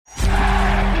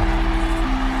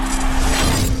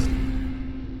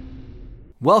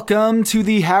Welcome to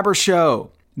the Haber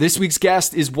Show. This week's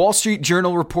guest is Wall Street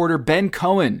Journal reporter Ben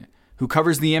Cohen, who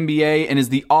covers the NBA and is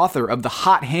the author of The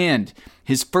Hot Hand,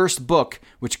 his first book,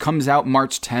 which comes out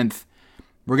March 10th.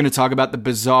 We're going to talk about the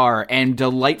bizarre and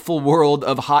delightful world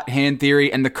of hot hand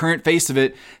theory and the current face of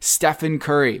it, Stephen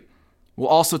Curry. We'll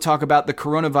also talk about the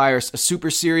coronavirus, a super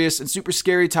serious and super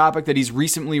scary topic that he's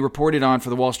recently reported on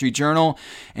for the Wall Street Journal,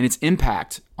 and its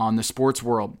impact on the sports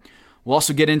world. We'll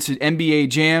also get into NBA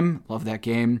Jam, love that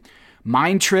game,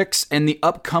 mind tricks, and the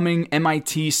upcoming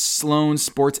MIT Sloan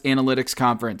Sports Analytics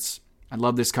Conference. I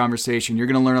love this conversation. You're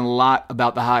going to learn a lot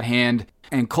about the hot hand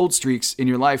and cold streaks in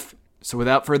your life. So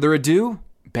without further ado,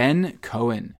 Ben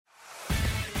Cohen.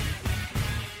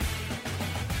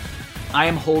 I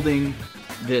am holding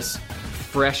this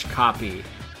fresh copy.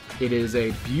 It is a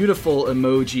beautiful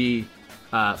emoji,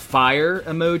 fire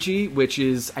emoji, which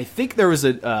is, I think there was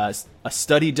a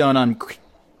study done on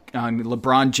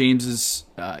LeBron James's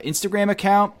Instagram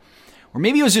account, or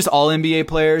maybe it was just all NBA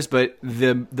players, but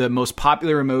the most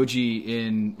popular emoji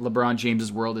in LeBron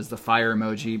James's world is the fire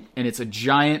emoji, and it's a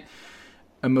giant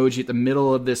emoji at the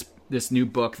middle of this new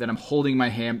book that I'm holding in my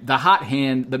hand, The Hot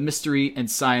Hand, The Mystery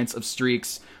and Science of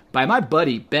Streaks, by my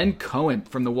buddy Ben Cohen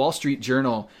from the Wall Street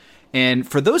Journal. And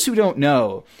for those who don't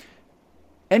know,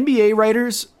 NBA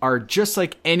writers are just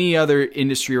like any other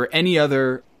industry or any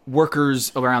other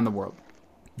workers around the world.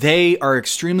 They are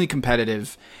extremely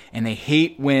competitive, and they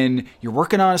hate when you're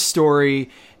working on a story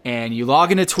and you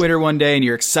log into Twitter one day and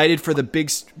you're excited for the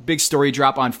big story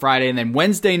drop on Friday, and then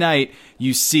Wednesday night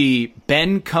you see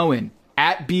Ben Cohen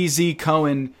at BZ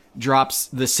Cohen drops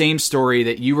the same story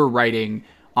that you were writing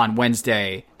on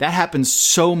Wednesday. That happens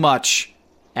so much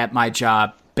at my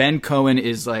job. Ben Cohen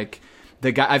is like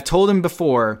the guy. I've told him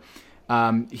before,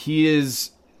 he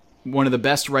is one of the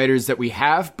best writers that we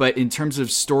have, but in terms of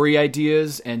story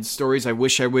ideas and stories I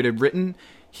wish I would have written,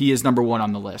 he is number one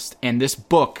on the list. And this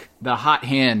book, The Hot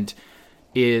Hand,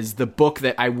 is the book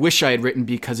that I wish I had written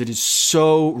because it is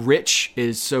so rich, it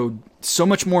is so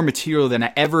much more material than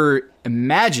I ever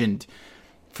imagined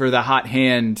for the hot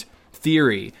hand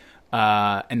theory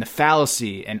and the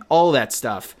fallacy and all that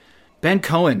stuff. Ben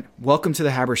Cohen, welcome to the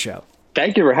Haber Show.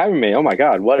 Thank you for having me. Oh my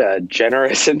God, what a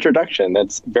generous introduction.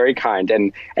 That's very kind.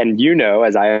 And you know,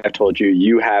 as I have told you,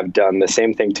 you have done the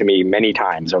same thing to me many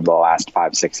times over the last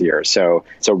 5-6 years. So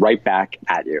right back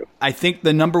at you. I think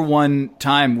the number one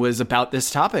time was about this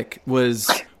topic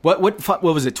was what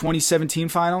was it? 2017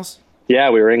 finals?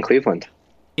 Yeah, we were in Cleveland.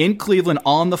 In Cleveland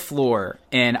on the floor.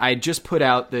 And I just put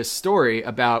out this story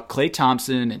about Klay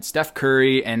Thompson and Steph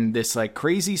Curry and this like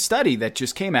crazy study that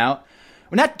just came out.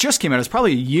 Well, not just came out, it was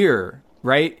probably a year,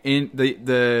 right? In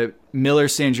the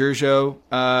Miller-San Giorgio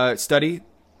study.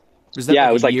 Yeah,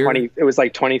 it was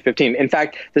like 2015. In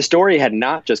fact, the story had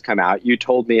not just come out. You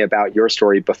told me about your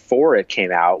story before it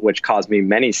came out, which caused me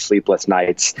many sleepless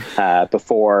nights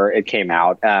before it came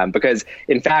out. Because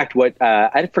in fact,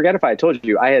 I forget if I told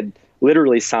you, I had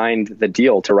literally signed the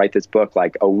deal to write this book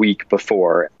like a week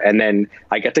before. And then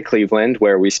I get to Cleveland,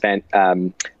 where we spent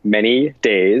many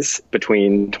days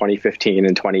between 2015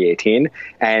 and 2018.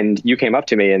 And you came up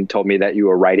to me and told me that you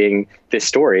were writing this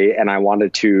story, and I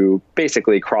wanted to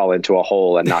basically crawl into a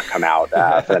hole and not come out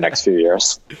for the next few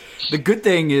years. The good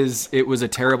thing is it was a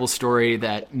terrible story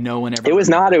that no one ever... It was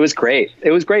not. It was great. It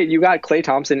was great. You got Klay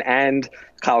Thompson and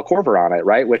Kyle Korver on it,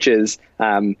 right? Which is,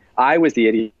 I was the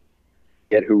idiot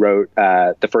who wrote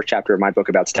the first chapter of my book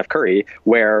about Steph Curry,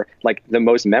 where like the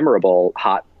most memorable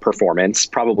hot performance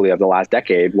probably of the last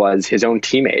decade was his own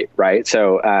teammate, right?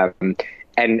 So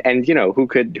and you know, who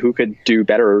could do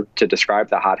better to describe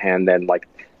the hot hand than like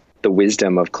the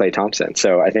wisdom of Klay Thompson?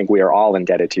 So I think we are all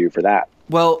indebted to you for that.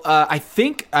 Well, I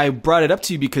think I brought it up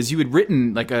to you because you had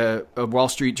written like a Wall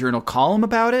Street Journal column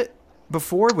about it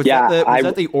before. Was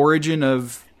that the origin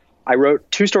of... I wrote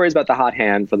 2 stories about the hot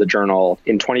hand for the Journal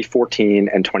in 2014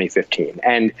 and 2015.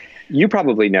 And you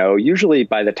probably know, usually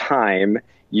by the time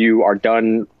you are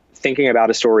done thinking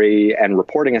about a story and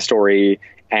reporting a story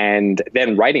and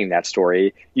then writing that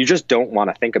story, you just don't want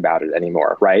to think about it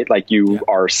anymore, right? Like you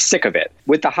are sick of it.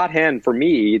 With the hot hand, for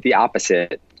me, the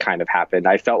opposite kind of happened.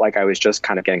 I felt like I was just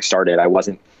kind of getting started. I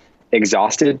wasn't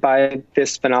exhausted by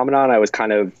this phenomenon. I was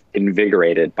kind of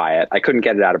invigorated by it. I couldn't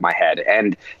get it out of my head.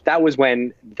 And that was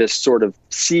when this sort of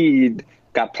seed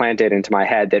got planted into my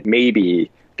head that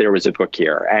maybe there was a book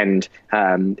here. And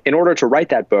in order to write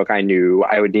that book, I knew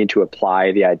I would need to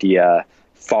apply the idea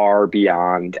far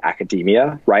beyond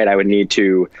academia, right? I would need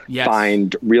to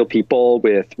find real people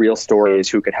with real stories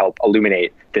who could help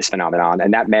illuminate this phenomenon.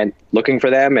 And that meant looking for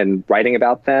them and writing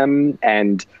about them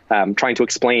and trying to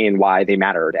explain why they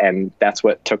mattered. And that's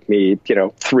what took me,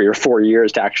 3 or 4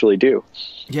 years to actually do.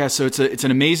 Yeah, so it's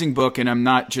an amazing book, and I'm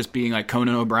not just being like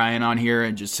Conan O'Brien on here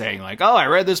and just saying like, oh, I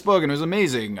read this book and it was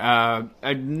amazing.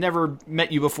 I've never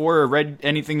met you before or read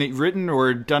anything that you've written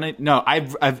or done it. No,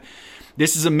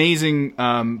 this is amazing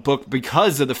book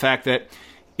because of the fact that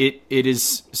it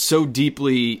is so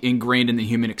deeply ingrained in the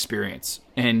human experience.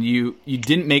 And you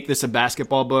didn't make this a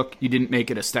basketball book, you didn't make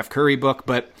it a Steph Curry book,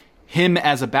 but him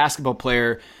as a basketball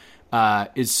player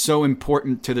is so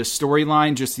important to the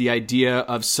storyline. Just the idea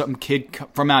of some kid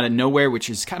from out of nowhere, which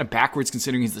is kind of backwards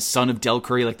considering he's the son of Del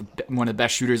Curry, like one of the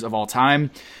best shooters of all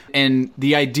time. And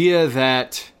the idea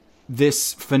that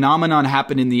this phenomenon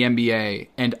happened in the NBA,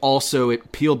 and also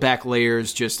it peeled back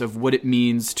layers just of what it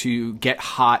means to get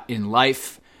hot in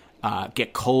life,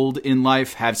 get cold in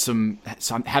life, have some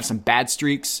bad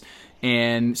streaks.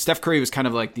 And Steph Curry was kind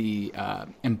of like the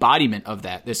embodiment of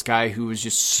that. This guy who was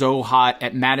just so hot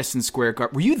at Madison Square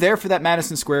Garden. Were you there for that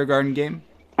Madison Square Garden game?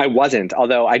 I wasn't,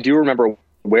 although I do remember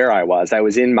where I was. I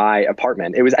was in my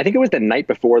apartment. I think it was the night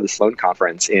before the Sloan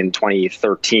Conference in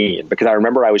 2013, because I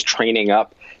remember I was training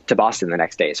up to Boston the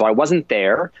next day. So I wasn't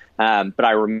there, but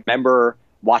I remember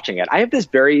watching it. I have this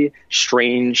very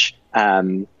strange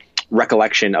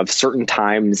recollection of certain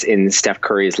times in Steph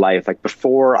Curry's life, like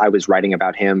before I was writing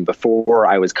about him, before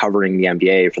I was covering the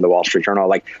NBA for the Wall Street Journal.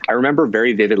 Like I remember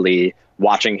very vividly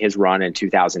watching his run in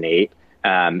 2008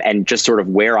 and just sort of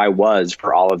where I was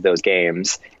for all of those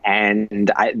games. And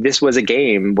this was a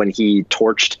game when he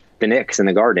torched the Knicks in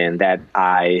the Garden that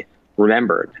I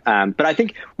remembered. But I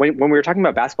think when we were talking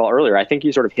about basketball earlier, I think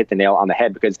you sort of hit the nail on the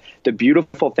head, because the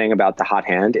beautiful thing about the hot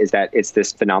hand is that it's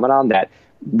this phenomenon that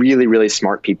really, really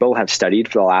smart people have studied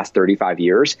for the last 35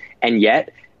 years. And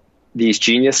yet these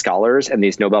genius scholars and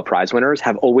these Nobel Prize winners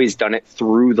have always done it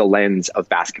through the lens of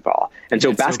basketball. And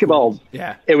so basketball,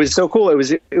 it was so cool. It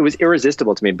was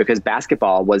irresistible to me, because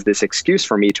basketball was this excuse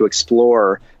for me to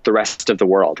explore the rest of the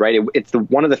world, right? It's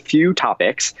one of the few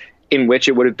topics in which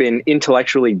it would have been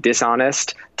intellectually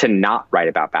dishonest to not write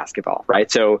about basketball,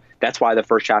 right? So that's why the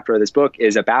first chapter of this book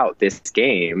is about this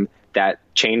game that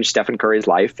changed Stephen Curry's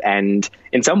life, and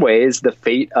in some ways the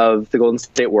fate of the Golden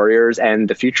State Warriors and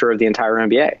the future of the entire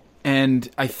NBA. And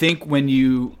I think when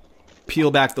you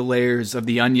peel back the layers of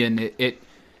the onion,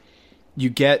 you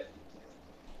get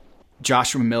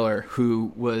Joshua Miller,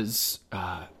 who was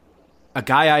a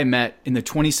guy I met in the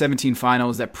 2017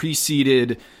 finals that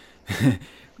preceded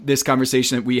this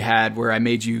conversation that we had where I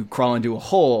made you crawl into a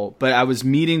hole. But I was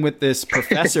meeting with this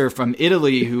professor from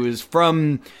Italy who is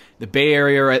from the Bay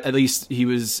Area, or at least he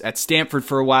was at Stanford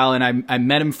for a while, and I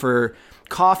met him for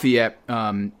coffee at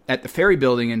the Ferry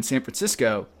Building in San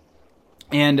Francisco.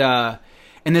 And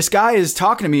this guy is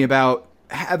talking to me about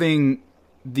having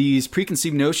these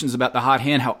preconceived notions about the hot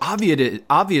hand, how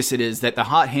obvious it is that the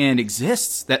hot hand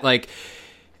exists, that like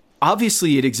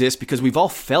obviously it exists because we've all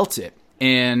felt it.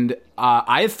 And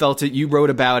I have felt it. You wrote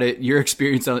about it, your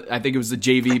experience. I think it was the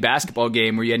JV basketball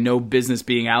game where you had no business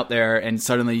being out there, and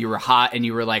suddenly you were hot and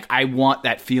you were like, I want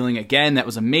that feeling again. That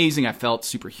was amazing. I felt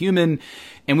superhuman.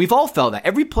 And we've all felt that.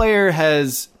 Every player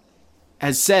has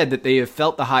said that they have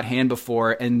felt the hot hand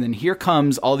before. And then here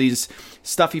comes all these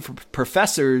stuffy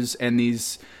professors and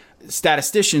these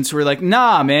statisticians who are like,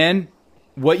 nah, man,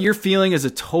 what you're feeling is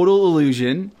a total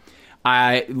illusion.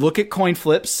 I look at coin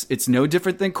flips. It's no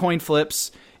different than coin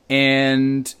flips,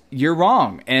 and you're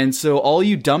wrong. And so all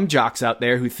you dumb jocks out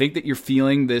there who think that you're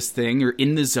feeling this thing or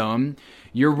in the zone,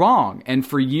 you're wrong. And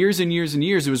for years and years and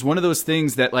years, it was one of those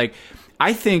things that, like,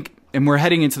 I think, and we're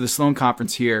heading into the Sloan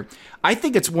Conference here, I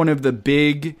think it's one of the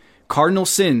big cardinal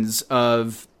sins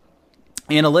of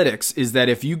analytics is that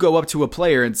if you go up to a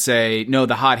player and say, no,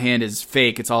 the hot hand is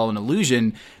fake, it's all an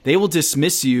illusion, they will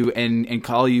dismiss you and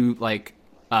call you, like,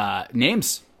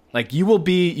 names. Like you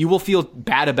will feel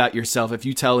bad about yourself if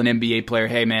you tell an NBA player,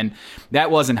 hey man, that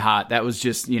wasn't hot. That was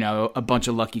just, a bunch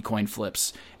of lucky coin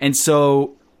flips. And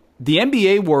so the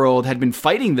NBA world had been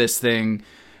fighting this thing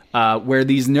where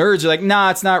these nerds are like,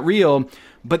 nah, it's not real.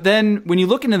 But then when you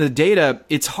look into the data,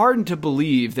 it's hard to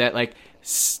believe that like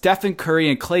Stephen Curry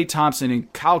and Klay Thompson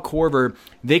and Kyle Korver,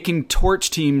 they can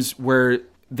torch teams where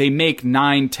they make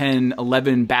 9, 10,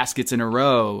 11 baskets in a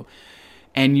row.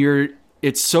 And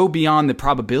it's so beyond the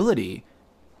probability.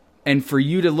 And for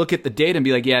you to look at the data and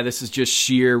be like, yeah, this is just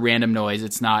sheer random noise.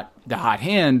 It's not the hot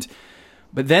hand.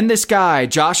 But then this guy,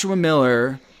 Joshua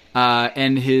Miller,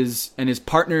 and his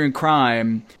partner in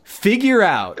crime figure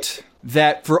out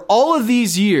that for all of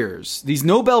these years, these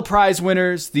Nobel Prize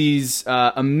winners, these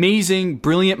amazing,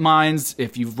 brilliant minds,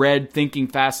 if you've read Thinking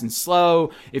Fast and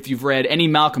Slow, if you've read any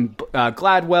Malcolm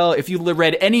Gladwell, if you've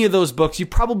read any of those books,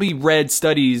 you've probably read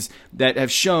studies that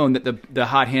have shown that the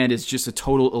hot hand is just a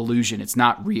total illusion. It's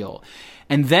not real.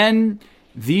 And then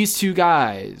these two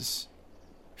guys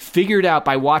figured out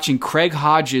by watching Craig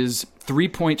Hodges'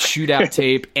 three-point shootout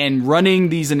tape and running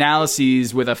these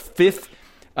analyses with a fifth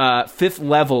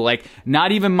level, like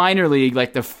not even minor league,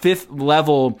 like the fifth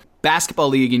level basketball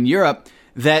league in Europe,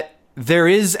 that there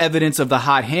is evidence of the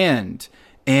hot hand.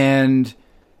 And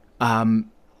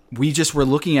we just were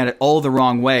looking at it all the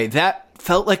wrong way. That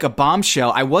felt like a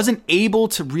bombshell. I wasn't able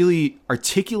to really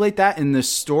articulate that in this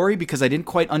story because I didn't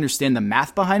quite understand the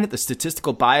math behind it, the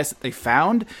statistical bias that they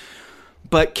found.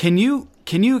 But can you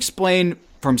explain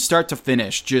from start to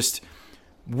finish just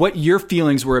what your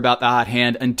feelings were about the hot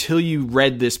hand until you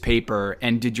read this paper,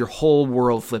 and did your whole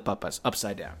world flip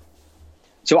upside down?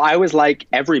 So I was like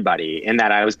everybody in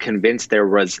that I was convinced there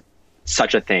was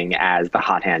such a thing as the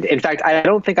hot hand. In fact, I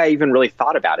don't think I even really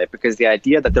thought about it because the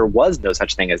idea that there was no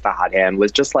such thing as the hot hand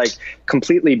was just like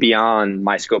completely beyond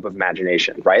my scope of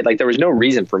imagination, right? Like there was no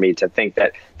reason for me to think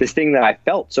that this thing that I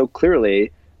felt so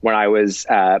clearly when I was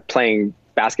playing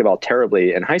basketball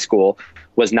terribly in high school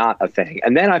was not a thing.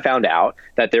 And then I found out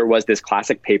that there was this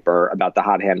classic paper about the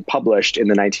hot hand published in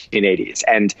the 1980s.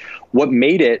 And what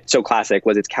made it so classic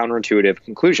was its counterintuitive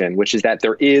conclusion, which is that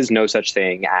there is no such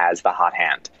thing as the hot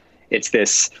hand. It's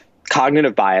this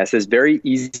cognitive bias, this very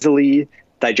easily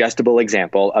digestible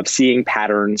example of seeing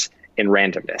patterns in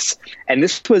randomness. And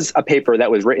this was a paper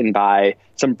that was written by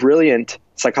some brilliant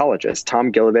psychologists,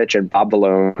 Tom Gilovich and Bob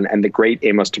Vallone and the great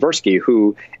Amos Tversky,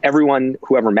 who everyone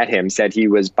who ever met him said he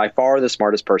was by far the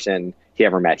smartest person he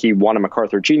ever met. He won a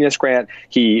MacArthur Genius Grant.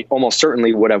 He almost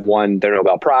certainly would have won the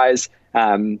Nobel Prize.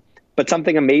 But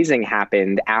something amazing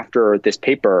happened after this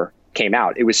paper came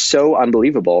out. It was so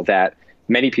unbelievable that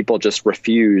many people just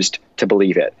refused to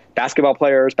believe it. Basketball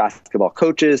players, basketball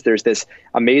coaches, there's this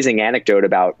amazing anecdote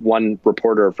about one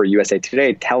reporter for USA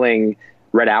Today telling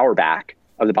Red Auerbach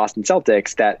of the Boston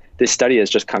Celtics that this study has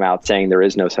just come out saying there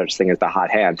is no such thing as the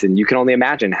hot hand. And you can only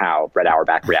imagine how Red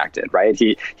Auerbach reacted, right?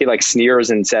 He like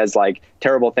sneers and says like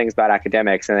terrible things about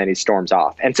academics, and then he storms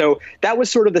off. And so that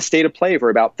was sort of the state of play for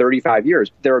about 35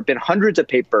 years. There have been hundreds of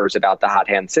papers about the hot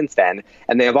hand since then,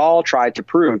 and they have all tried to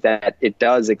prove that it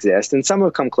does exist. And some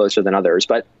have come closer than others,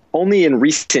 but only in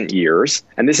recent years,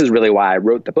 and this is really why I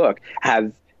wrote the book,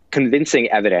 have convincing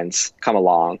evidence come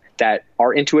along that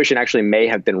our intuition actually may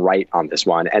have been right on this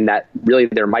one, and that really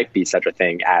there might be such a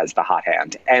thing as the hot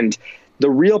hand. And the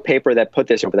real paper that put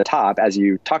this over the top, as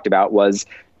you talked about, was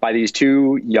by these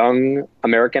two young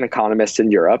American economists in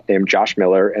Europe named Josh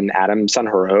Miller and Adam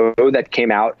Sanjurjo that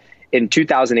came out in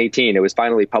 2018. It was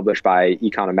finally published by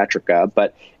Econometrica,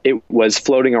 but it was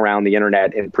floating around the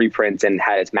internet in preprint and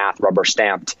had its math rubber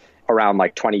stamped around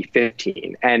like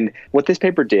 2015. And what this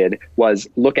paper did was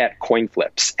look at coin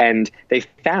flips, and they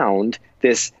found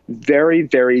this very,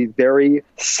 very, very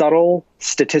subtle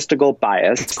statistical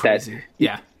bias that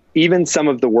even some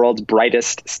of the world's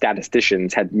brightest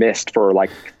statisticians had missed for like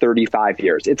 35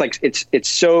 years. It's like it's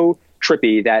so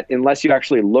trippy that unless you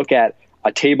actually look at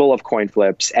a table of coin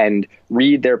flips and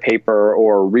read their paper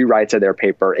or rewrites of their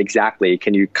paper exactly,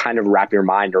 can you kind of wrap your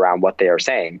mind around what they are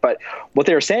saying. But what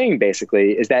they're saying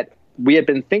basically is that we had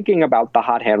been thinking about the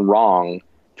hot hand wrong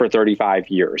for 35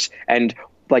 years. And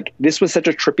like this was such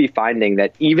a trippy finding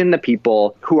that even the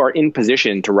people who are in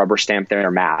position to rubber stamp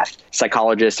their math,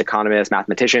 psychologists, economists,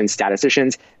 mathematicians,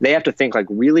 statisticians, they have to think like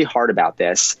really hard about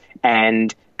this.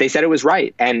 And they said it was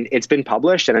right, and it's been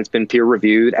published and it's been peer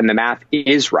reviewed, and the math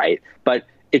is right. But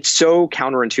it's so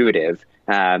counterintuitive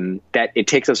that it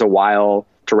takes us a while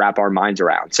to wrap our minds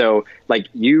around. So like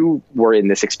you were in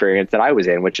this experience that I was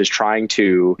in, which is trying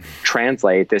to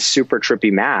translate this super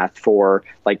trippy math for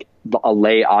like a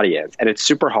lay audience. And it's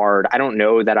super hard. I don't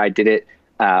know that I did it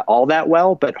all that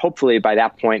well, but hopefully by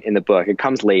that point in the book, it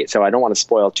comes late, so I don't want to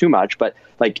spoil too much, but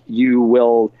like you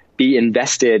will be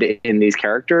invested in these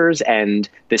characters and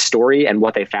this story and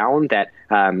what they found, that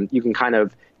you can kind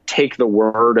of take the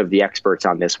word of the experts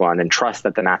on this one and trust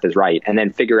that the math is right, and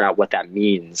then figure out what that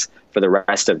means for the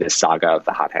rest of this saga of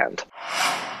the hot hand.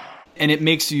 And it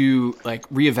makes you like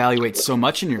reevaluate so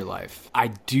much in your life. I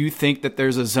do think that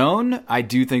there's a zone. I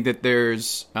do think that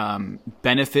there's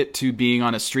benefit to being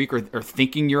on a streak or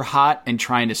thinking you're hot and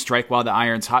trying to strike while the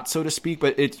iron's hot, so to speak.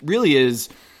 But it really is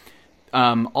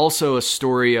also a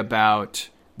story about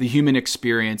the human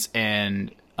experience.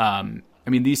 And I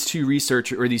mean, these two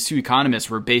economists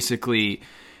were basically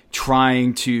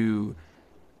trying to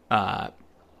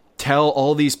tell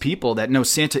all these people that no,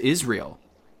 Santa is real.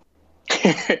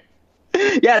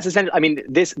 Yeah, it's essentially, I mean,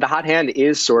 the hot hand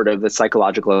is sort of the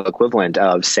psychological equivalent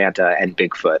of Santa and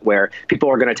Bigfoot, where people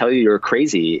are going to tell you you're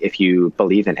crazy if you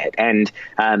believe in it. And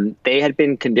they had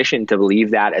been conditioned to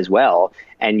believe that as well.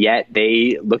 And yet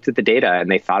they looked at the data and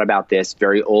they thought about this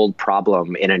very old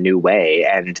problem in a new way.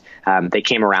 And they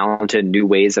came around to new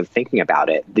ways of thinking about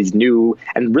it, these new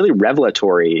and really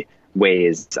revelatory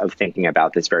ways of thinking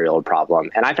about this very old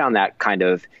problem. And I found that kind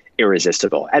of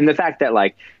irresistible. And the fact that,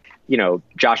 like, you know,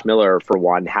 Josh Miller, for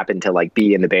one, happened to like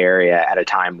be in the Bay Area at a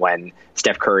time when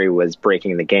Steph Curry was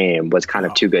breaking the game was kind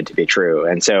of too good to be true.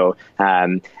 And so,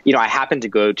 you know, I happened to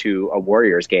go to a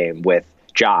Warriors game with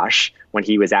Josh when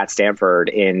he was at Stanford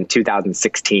in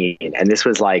 2016. And this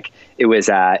was like, it was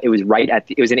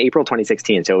in April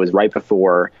 2016. So it was right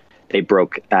before they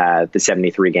broke the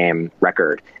 73 game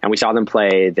record, and we saw them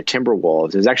play the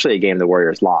Timberwolves. It was actually a game the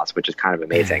Warriors lost, which is kind of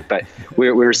amazing. But we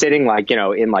were sitting, like, you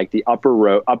know, in like the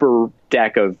upper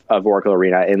deck of Oracle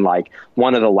Arena in like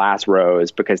one of the last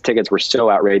rows because tickets were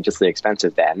so outrageously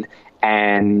expensive then.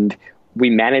 And we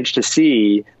managed to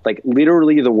see like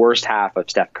literally the worst half of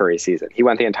Steph Curry's season. He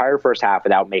went the entire first half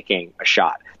without making a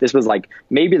shot. This was like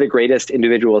maybe the greatest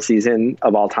individual season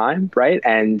of all time, right?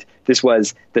 And this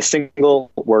was the single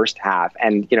worst half.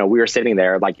 And, you know, we were sitting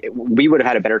there like we would have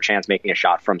had a better chance making a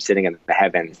shot from sitting in the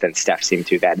heavens than Steph seemed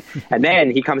to then. And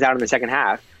then he comes out in the second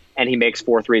half and he makes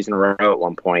 4 threes in a row at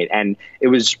one point. And it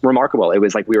was remarkable. It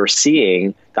was like we were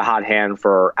seeing the hot hand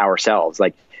for ourselves.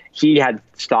 Like, he had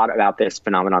thought about this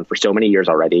phenomenon for so many years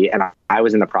already, and I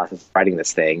was in the process of writing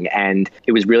this thing, and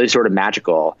it was really sort of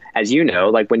magical. As you know,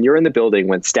 like when you're in the building,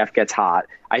 when Steph gets hot,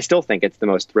 I still think it's the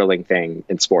most thrilling thing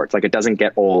in sports. Like, it doesn't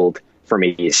get old for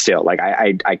me still. Like,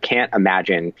 I can't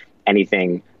imagine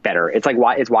anything better. It's like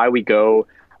it's why we go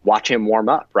watch him warm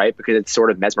up, right? Because it's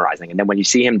sort of mesmerizing. And then when you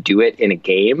see him do it in a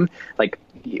game, like,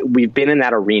 we've been in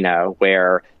that arena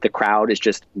where the crowd is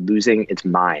just losing its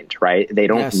mind, right? They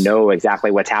don't know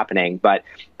exactly what's happening, but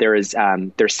there's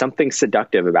something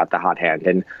seductive about the hot hand.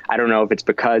 And I don't know if it's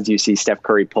because you see Steph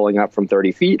Curry pulling up from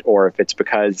 30 feet or if it's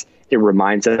because it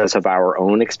reminds us of our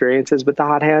own experiences with the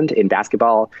hot hand in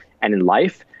basketball and in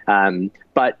life.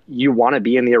 But you want to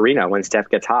be in the arena when Steph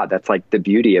gets hot. That's like the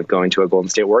beauty of going to a Golden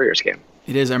State Warriors game.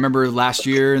 It is. I remember last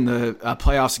year in the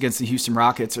playoffs against the Houston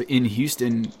Rockets in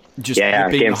Houston, just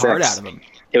ripping the heart out of them.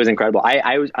 It was incredible.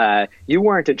 I was. You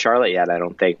weren't at Charlotte yet, I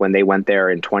don't think, when they went there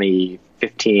in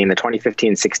 2015, the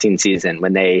 2015-16 season,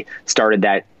 when they started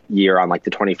that year on like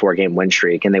the 24-game win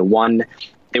streak, and they won.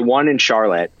 They won in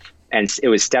Charlotte, and it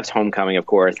was Steph's homecoming, of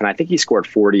course. And I think he scored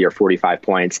 40 or 45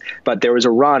 points. But there was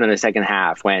a run in the second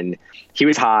half when he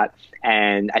was hot,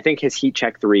 and I think his heat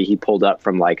check 3 he pulled up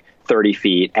from like 30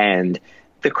 feet, and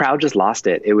the crowd just lost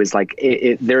it. It was like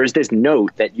there's this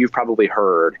note that you've probably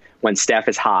heard when Steph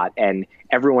is hot and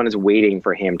everyone is waiting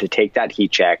for him to take that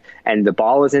heat check and the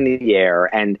ball is in the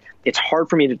air. And it's hard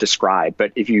for me to describe,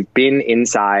 but if you've been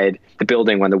inside the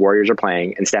building when the Warriors are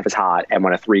playing and Steph is hot and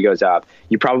when a 3 goes up,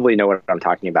 you probably know what I'm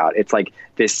talking about. It's like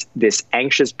this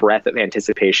anxious breath of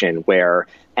anticipation where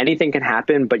anything can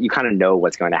happen, but you kind of know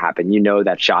what's going to happen. You know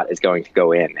that shot is going to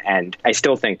go in. And I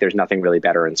still think there's nothing really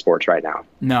better in sports right now.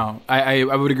 No, I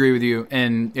would agree with you.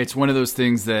 And it's one of those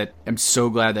things that I'm so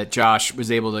glad that Josh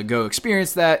was able to go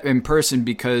experience that in person,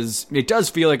 because it does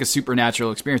feel like a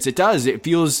supernatural experience. It does. It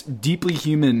feels deeply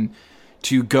human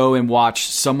to go and watch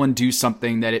someone do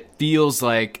something that it feels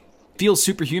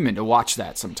superhuman to watch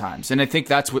that sometimes. And I think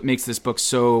that's what makes this book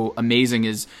so amazing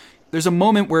is there's a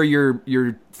moment where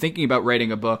you're thinking about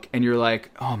writing a book and you're like,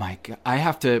 oh my God, I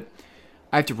have to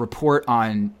report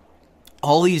on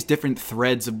all these different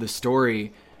threads of the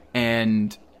story.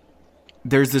 And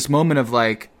there's this moment of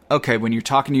like, okay, when you're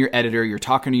talking to your editor, you're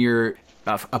talking to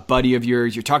a buddy of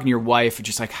yours, you're talking to your wife,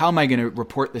 just like, how am I going to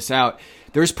report this out?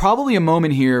 There's probably a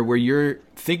moment here where you're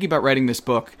thinking about writing this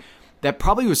book that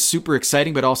probably was super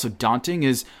exciting, but also daunting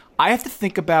is I have to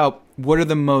think about what are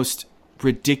the most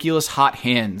ridiculous hot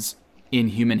hands in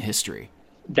human history.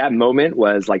 That moment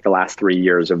was like the last 3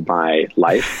 years of my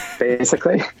life,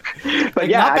 basically. But like,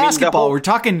 yeah, not basketball. We're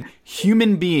talking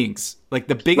human beings, like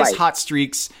the biggest hot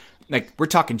streaks. Like we're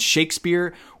talking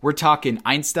Shakespeare, we're talking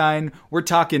Einstein, we're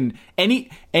talking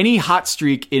any hot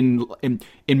streak in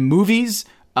movies.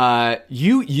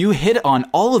 You hit on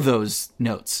all of those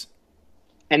notes.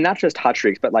 and not just hot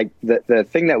streaks, but like the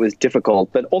thing that was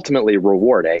difficult, but ultimately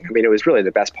rewarding. I mean, it was really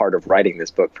the best part of writing this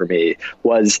book for me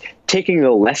was taking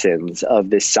the lessons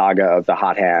of this saga of the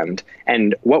hot hand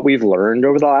and what we've learned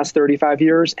over the last 35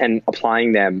 years and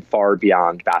applying them far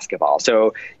beyond basketball.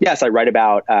 So yes, I write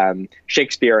about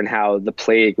Shakespeare and how the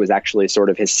plague was actually sort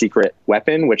of his secret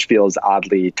weapon, which feels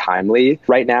oddly timely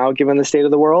right now, given the state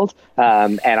of the world.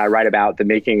 And I write about the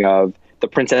making of The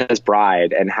Princess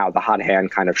Bride and how the hot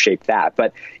hand kind of shaped that.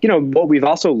 But, you know, what we've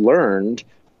also learned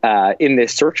in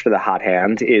this search for the hot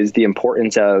hand is the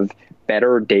importance of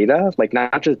better data, like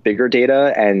not just bigger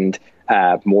data and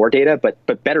more data,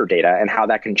 but better data and how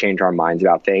that can change our minds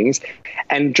about things.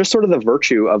 And just sort of the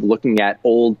virtue of looking at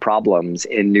old problems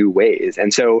in new ways.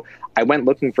 And so I went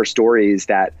looking for stories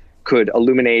that could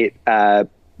illuminate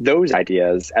those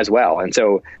ideas as well. And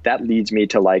so that leads me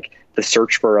to like the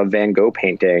search for a Van Gogh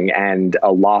painting and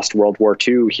a lost World War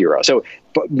II hero. So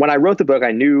but when I wrote the book,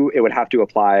 I knew it would have to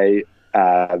apply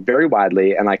very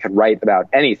widely and I could write about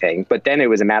anything. But then it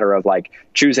was a matter of like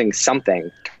choosing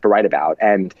something to write about.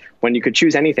 And when you could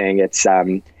choose anything, it's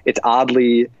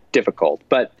oddly difficult.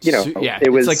 But, you know, yeah, it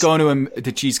was like going to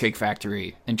the Cheesecake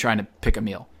Factory and trying to pick a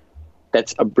meal.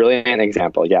 That's a brilliant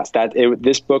example. Yes,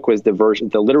 this book was the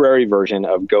literary version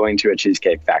of going to a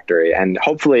Cheesecake Factory, and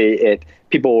hopefully,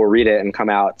 people will read it and come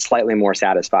out slightly more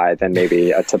satisfied than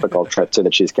maybe a typical trip to the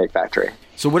Cheesecake Factory.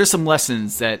 So, what are some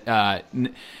lessons that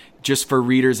just for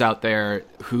readers out there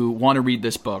who want to read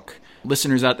this book,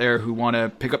 listeners out there who want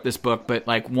to pick up this book, but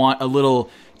like want a little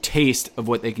taste of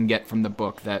what they can get from the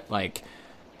book? That like,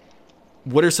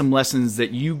 what are some lessons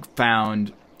that you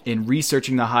found in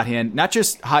researching the hot hand, not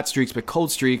just hot streaks, but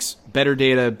cold streaks, better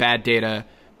data, bad data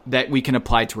that we can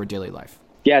apply to our daily life?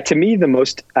 Yeah, to me, the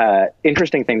most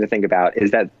interesting thing to think about is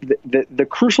that the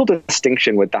crucial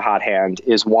distinction with the hot hand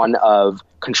is one of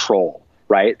control,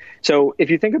 right? So if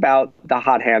you think about the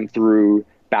hot hand through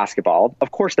basketball,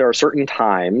 of course, there are certain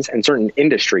times and certain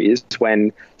industries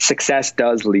when success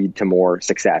does lead to more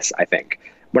success, I think.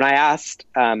 When I asked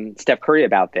Steph Curry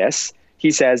about this, he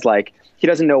says, like, he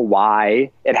doesn't know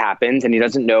why it happens and he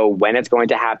doesn't know when it's going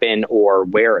to happen or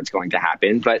where it's going to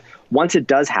happen. But once it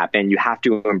does happen, you have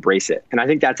to embrace it. And I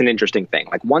think that's an interesting thing.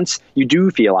 Like once you do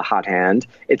feel a hot hand,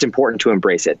 it's important to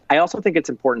embrace it. I also think it's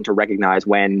important to recognize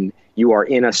when you are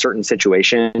in a certain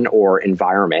situation or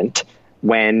environment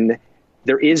when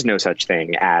there is no such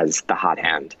thing as the hot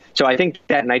hand. So I think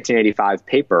that 1985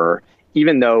 paper,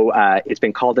 even though it's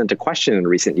been called into question in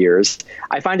recent years,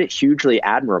 I find it hugely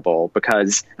admirable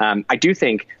because I do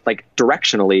think, like,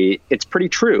 directionally, it's pretty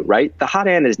true, right? The hot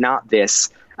hand is not this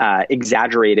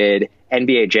exaggerated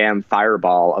NBA Jam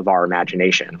fireball of our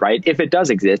imagination, right? If it does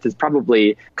exist, it's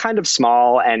probably kind of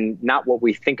small and not what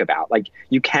we think about. Like,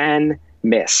 you can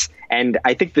miss. And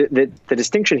I think the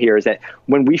distinction here is that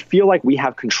when we feel like we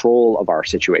have control of our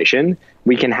situation,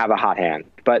 we can have a hot hand.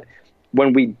 But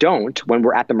when we don't, when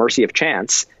we're at the mercy of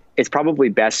chance, it's probably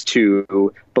best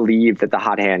to believe that the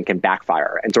hot hand can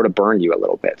backfire and sort of burn you a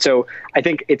little bit. So I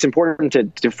think it's important to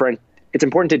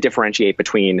differentiate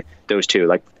between those two.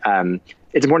 Like,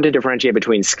 it's important to differentiate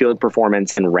between skilled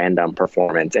performance and random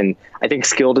performance. And I think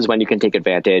skilled is when you can take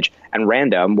advantage, and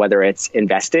random, whether it's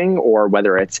investing or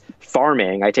whether it's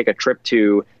farming. I take a trip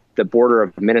to the border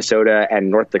of Minnesota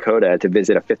and North Dakota to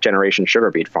visit a 5th-generation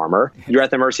sugar beet farmer. You're at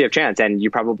the mercy of chance, and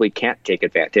you probably can't take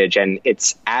advantage. And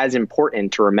it's as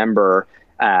important to remember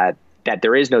that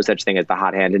there is no such thing as the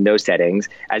hot hand in those settings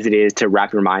as it is to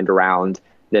wrap your mind around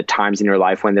the times in your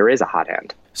life when there is a hot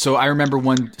hand. So I remember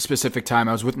one specific time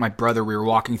I was with my brother. We were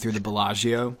walking through the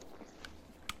Bellagio,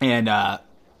 and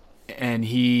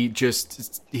he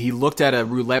looked at a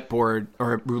roulette board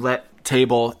or a roulette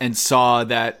table and saw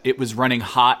that it was running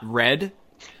hot red.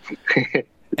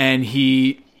 And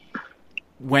he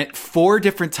went 4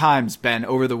 different times, Ben,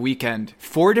 over the weekend.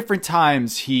 4 different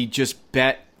times he just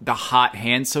bet the hot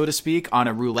hand, so to speak, on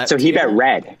a roulette table. So he bet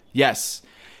red. Yes.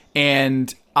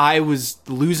 And I was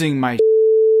losing my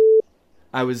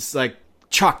I was like,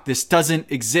 Chuck, this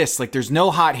doesn't exist. Like, there's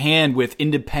no hot hand with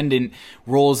independent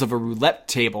rolls of a roulette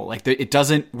table. Like, it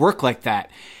doesn't work like that.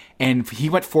 And he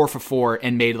went 4 for 4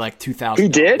 and made like $2,000. He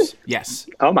did? Yes.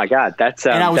 Oh my God, that's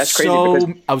and that's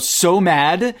crazy. I was so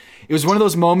mad. It was one of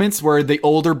those moments where the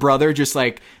older brother just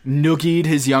like noogied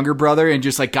his younger brother and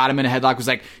just like got him in a headlock. Was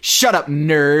like, "Shut up,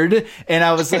 nerd!" And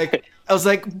I was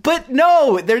like, but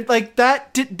no, they're like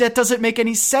that doesn't make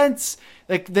any sense.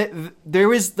 Like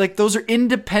there is like those are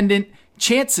independent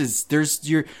chances. There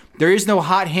is no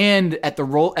hot hand at the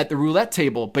roulette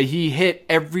table, but he hit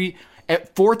every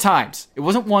 4 times. It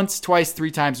wasn't once, twice,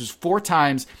 3 times. It was 4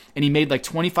 times, and he made like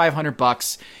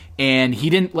 $2,500. And he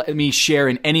didn't let me share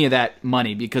in any of that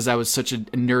money because I was such a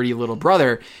nerdy little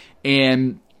brother.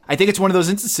 And I think it's one of those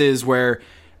instances where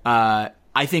I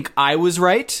think I was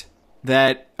right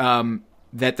that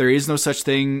that there is no such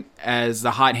thing as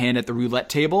the hot hand at the roulette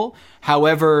table.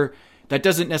 However, that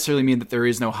doesn't necessarily mean that there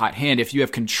is no hot hand. If you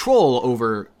have control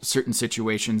over certain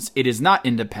situations, it is not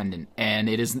independent, and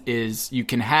it is you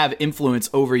can have influence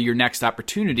over your next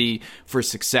opportunity for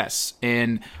success.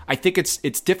 And I think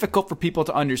it's difficult for people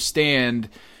to understand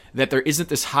that there isn't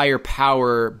this higher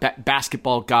power,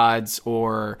 basketball gods,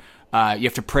 or you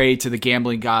have to pray to the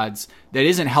gambling gods that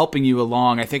isn't helping you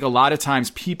along. I think a lot of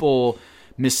times people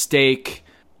mistake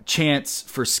chance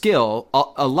for skill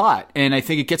a lot, and I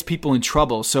think it gets people in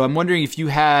trouble. So I'm wondering if you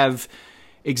have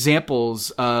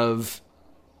examples of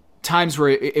times where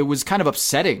it was kind of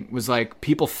upsetting. It was like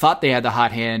people thought they had the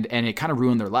hot hand and it kind of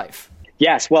ruined their life.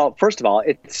 Yes. Well, first of all,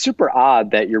 it's super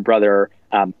odd that your brother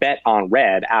bet on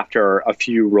red after a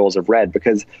few rolls of red,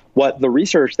 because what the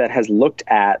research that has looked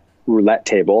at roulette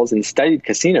tables and studied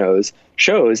casinos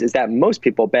shows is that most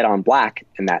people bet on black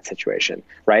in that situation,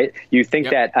 right? You think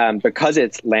that because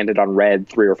it's landed on red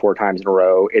 3 or 4 times in a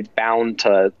row, it's bound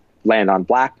to land on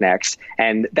black next.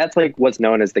 And that's like what's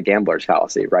known as the gambler's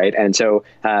fallacy, right? And so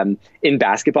in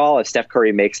basketball, if Steph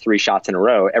Curry makes 3 shots in a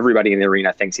row, everybody in the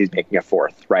arena thinks he's making a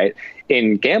 4th, right?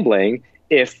 In gambling,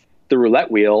 if the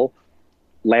roulette wheel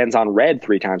lands on red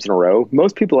 3 times in a row,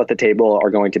 most people at the table are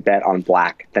going to bet on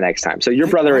black the next time. So your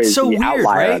brother is so the weird, outlier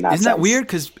right? in that Isn't sense. that weird?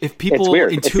 Because if people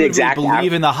intuitively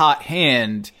believe in the hot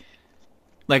hand,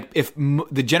 like if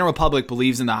the general public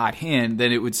believes in the hot hand,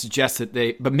 then it would suggest that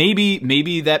they. But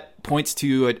maybe that points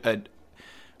to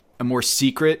a more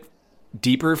secret,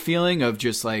 deeper feeling of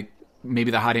just like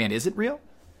maybe the hot hand isn't real.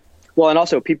 Well, and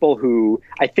also people who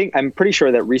I'm pretty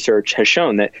sure that research has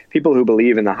shown that people who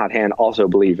believe in the hot hand also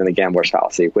believe in the gambler's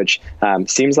fallacy, which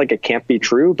seems like it can't be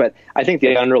true. But I think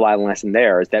the underlying lesson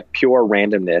there is that pure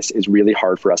randomness is really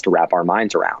hard for us to wrap our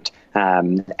minds around.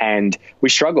 And we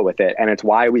struggle with it. And it's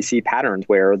why we see patterns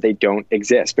where they don't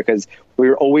exist, because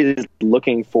we're always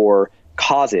looking for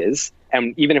causes.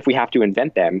 And even if we have to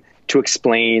invent them to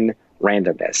explain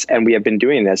randomness. And we have been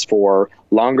doing this for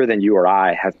longer than you or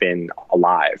I have been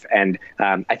alive. And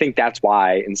I think that's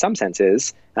why, in some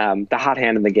senses, the hot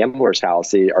hand and the gambler's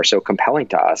fallacy are so compelling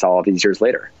to us all of these years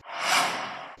later.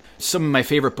 Some of my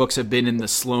favorite books have been in the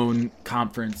Sloan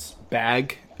Conference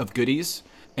bag of goodies.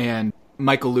 And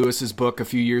Michael Lewis's book a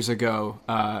few years ago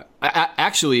I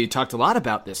actually talked a lot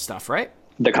about this stuff, right?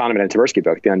 The Kahneman and Tversky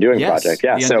book, The Undoing Project.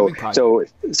 Yeah. So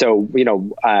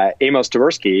Amos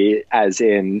Tversky, as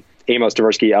in Amos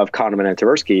Tversky of Kahneman and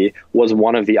Tversky, was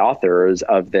one of the authors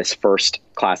of this first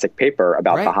classic paper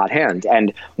about the hot hand.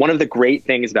 And one of the great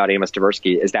things about Amos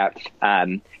Tversky is that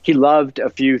he loved a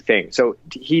few things. So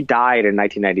he died in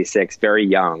 1996 very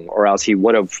young, or else he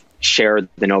would have shared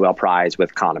the Nobel Prize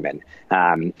with Kahneman.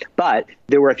 But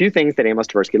there were a few things that Amos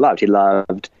Tversky loved. He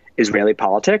loved Israeli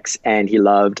politics, and he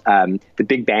loved the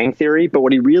Big Bang Theory. But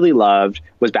what he really loved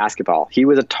was basketball. He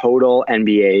was a total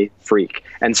NBA freak.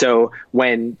 And so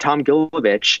when Tom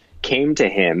Gilovich came to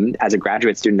him as a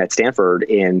graduate student at Stanford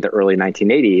in the early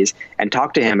 1980s and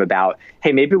talked to him about,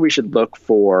 hey, maybe we should look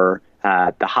for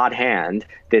the hot hand,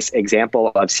 this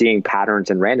example of seeing patterns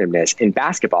and randomness in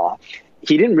basketball,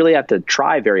 he didn't really have to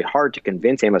try very hard to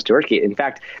convince Amos Tversky. In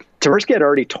fact, Tversky had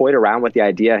already toyed around with the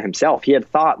idea himself. He had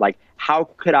thought, like, how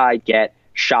could I get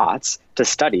shots to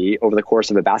study over the course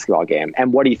of a basketball game?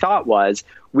 And what he thought was,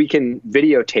 we can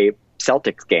videotape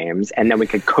Celtics games and then we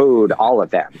could code all of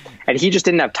them. And he just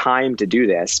didn't have time to do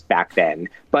this back then.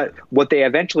 But what they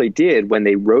eventually did when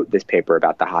they wrote this paper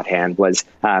about the hot hand was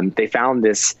they found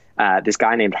this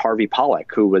guy named Harvey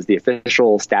Pollack, who was the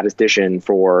official statistician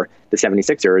for the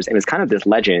 76ers and was kind of this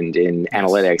legend in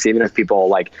analytics, even if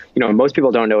people most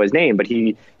people don't know his name, but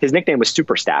his nickname was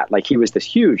Superstat. Like, he was this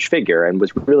huge figure and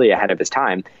was really ahead of his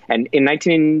time. And in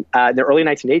the early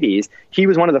 1980s, he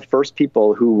was one of the first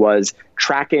people who was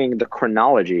tracking the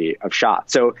chronology of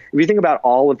shots. So if you think about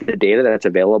all of the data that's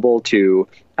available to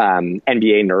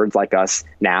NBA nerds like us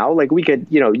now, like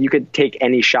you could take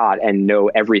any shot and know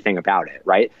everything about it,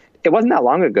 right? It wasn't that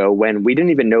long ago when we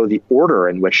didn't even know the order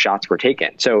in which shots were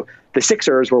taken. So the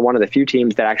Sixers were one of the few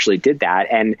teams that actually did that.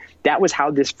 And that was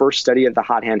how this first study of the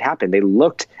hot hand happened. They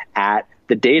looked at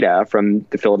the data from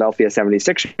the Philadelphia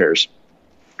 76ers.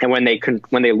 And when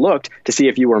they looked to see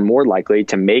if you were more likely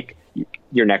to make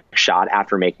your next shot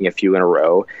after making a few in a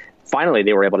row, finally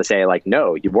they were able to say, like,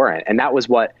 no, you weren't. And that was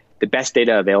what the best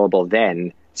data available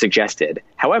then suggested.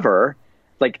 However,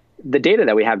 like, the data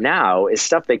that we have now is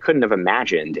stuff they couldn't have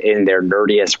imagined in their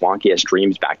nerdiest, wonkiest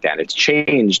dreams back then. It's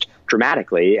changed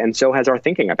dramatically, and so has our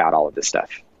thinking about all of this stuff.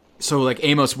 So, like,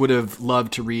 Amos would have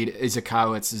loved to read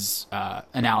Izakawicz's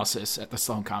analysis at the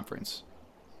Sloan Conference.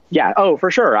 Yeah. Oh, for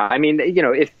sure. I mean,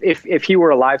 if he were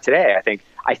alive today,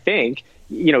 I think,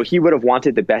 he would have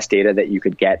wanted the best data that you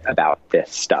could get about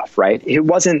this stuff, right? It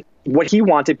wasn't what he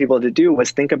wanted people to do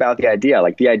was think about the idea.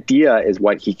 Like, the idea is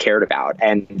what he cared about.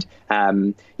 And,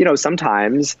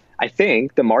 sometimes I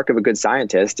think the mark of a good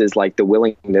scientist is like the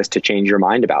willingness to change your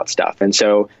mind about stuff. And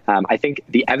so I think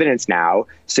the evidence now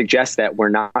suggests that we're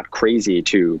not crazy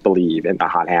to believe in the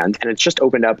hot hand. And it's just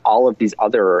opened up all of these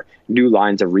other new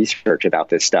lines of research about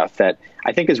this stuff that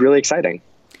I think is really exciting.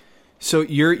 So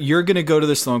you're going to go to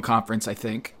the Sloan Conference, I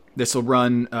think. This will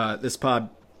run, this pod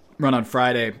run on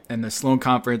Friday. And the Sloan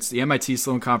Conference, the MIT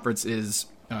Sloan Conference is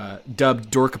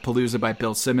dubbed Dorkapalooza by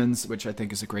Bill Simmons, which I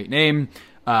think is a great name.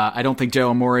 I don't think Joe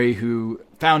Amore, who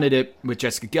founded it with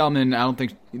Jessica Gelman, I don't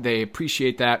think they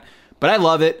appreciate that. But I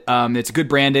love it. It's good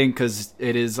branding because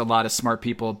it is a lot of smart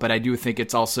people. But I do think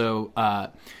it's also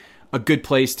a good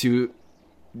place to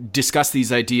discuss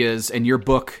these ideas. And your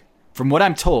book, from what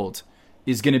I'm told,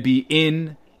 is going to be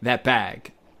in that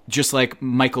bag, just like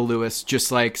Michael Lewis,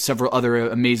 just like several other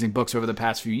amazing books over the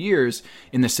past few years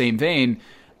in the same vein.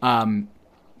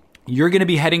 You're going to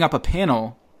be heading up a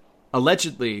panel,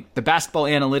 allegedly, the basketball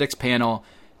analytics panel.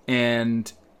 And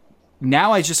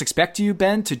now I just expect you,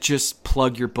 Ben, to just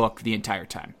plug your book the entire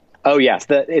time. Oh, yes.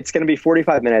 It's going to be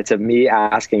 45 minutes of me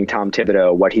asking Tom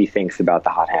Thibodeau what he thinks about the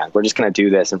hot hand. We're just going to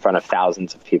do this in front of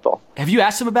thousands of people. Have you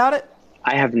asked him about it?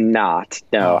 I have not.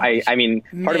 No, I mean,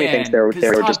 part of me thinks there would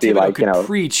just be like,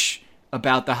 preach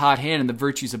about the hot hand and the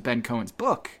virtues of Ben Cohen's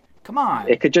book. Come on.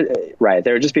 It could just, right.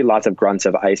 There would just be lots of grunts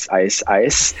of ice, ice,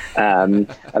 ice. And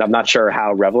I'm not sure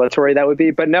how revelatory that would be,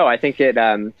 but no, I think it,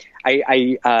 I'm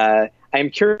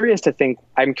curious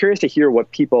to hear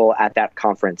what people at that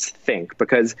conference think,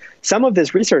 because some of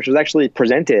this research was actually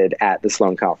presented at the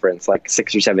Sloan Conference like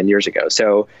 6 or 7 years ago.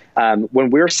 So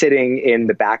when we're sitting in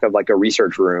the back of like a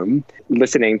research room,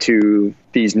 listening to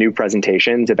these new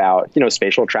presentations about,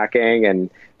 spatial tracking and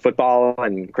football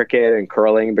and cricket and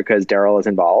curling, because Daryl is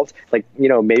involved, like,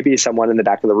 maybe someone in the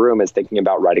back of the room is thinking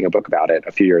about writing a book about it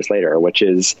a few years later, which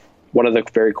is one of the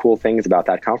very cool things about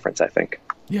that conference, I think.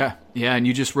 Yeah. And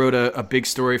you just wrote a big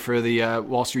story for the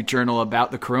Wall Street Journal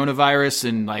about the coronavirus.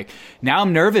 And like, now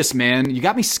I'm nervous, man. You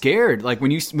got me scared. Like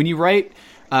when you write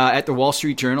at the Wall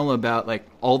Street Journal about like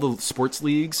all the sports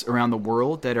leagues around the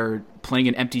world that are playing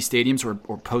in empty stadiums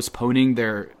or postponing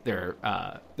their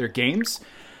games,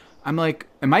 I'm like,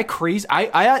 am I crazy?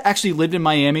 I actually lived in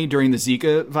Miami during the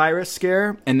Zika virus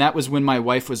scare. And that was when my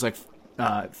wife was like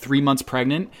 3 months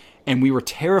pregnant. And we were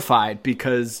terrified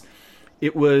because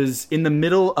it was in the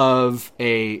middle of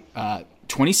a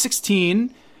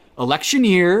 2016 election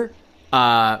year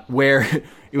where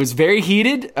it was very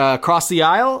heated across the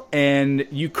aisle, and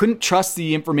you couldn't trust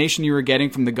the information you were getting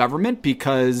from the government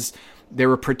because they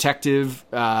were protective,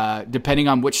 depending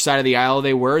on which side of the aisle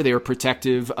they were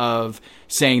protective of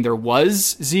saying there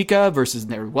was Zika versus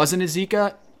there wasn't a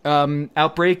Zika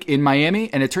outbreak in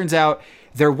Miami. And it turns out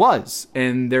there was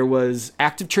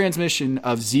active transmission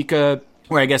of Zika,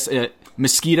 where I guess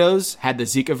mosquitoes had the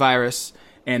Zika virus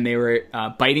and they were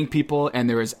biting people, and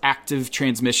there was active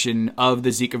transmission of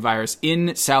the Zika virus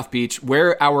in South Beach,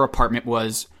 where our apartment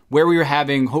was, where we were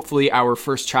having hopefully our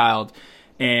first child.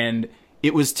 And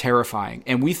it was terrifying.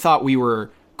 And we thought we were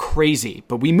crazy,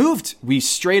 but we moved. We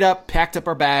straight up packed up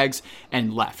our bags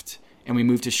and left. And we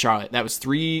moved to Charlotte. That was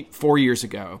 3-4 years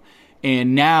ago.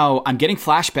 And now I'm getting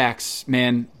flashbacks,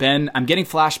 man. Ben, I'm getting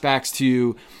flashbacks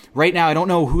to right now. I don't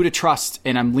know who to trust.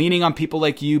 And I'm leaning on people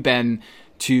like you, Ben,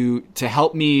 to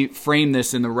help me frame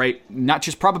this in the right, not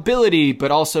just probability,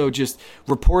 but also just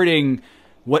reporting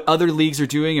what other leagues are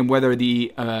doing and whether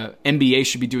the NBA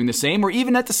should be doing the same, or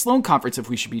even at the Sloan Conference if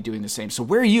we should be doing the same. So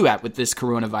where are you at with this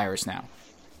coronavirus now?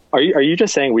 Are you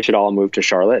just saying we should all move to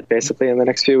Charlotte basically in the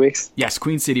next few weeks? Yes,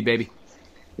 Queen City, baby.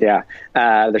 Yeah,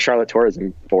 the Charlotte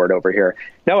Tourism Board over here.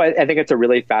 No, I think it's a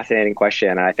really fascinating question.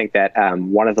 And I think that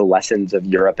one of the lessons of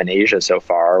Europe and Asia so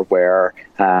far, where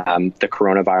the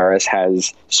coronavirus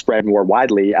has spread more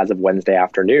widely as of Wednesday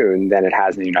afternoon than it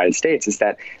has in the United States, is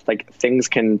that like things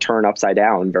can turn upside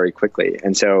down very quickly.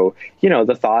 And so,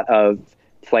 the thought of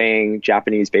playing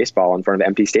Japanese baseball in front of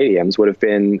empty stadiums would have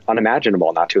been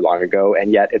unimaginable not too long ago.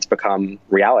 And yet it's become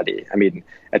reality. I mean,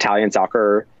 Italian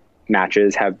soccer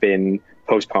matches have been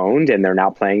postponed and they're now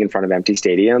playing in front of empty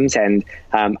stadiums. And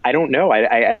I don't know.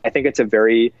 I think it's a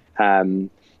very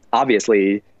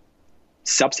obviously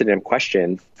substantive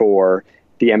question for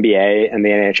the NBA and the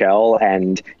NHL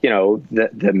and,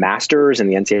 the Masters and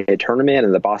the NCAA tournament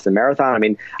and the Boston Marathon. I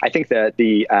mean, I think that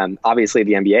obviously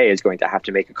the NBA is going to have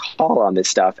to make a call on this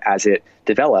stuff as it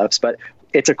develops, but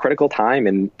it's a critical time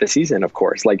in the season, of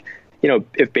course. Like,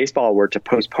 if baseball were to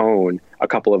postpone a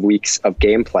couple of weeks of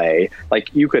gameplay,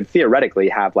 like you could theoretically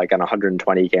have like an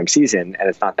 120 game season and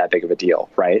it's not that big of a deal,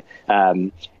 right?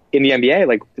 In the NBA,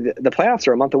 like the playoffs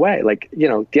are a month away. Like, the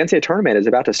NCAA tournament is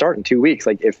about to start in 2 weeks.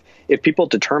 Like if people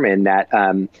determine that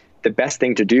the best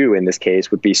thing to do in this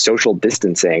case would be social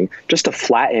distancing just to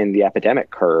flatten the epidemic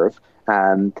curve,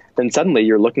 then suddenly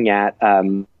you're looking at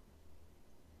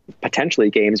potentially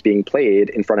games being played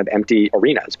in front of empty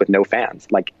arenas with no fans.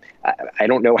 Like, I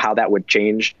don't know how that would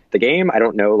change the game. I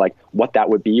don't know like what that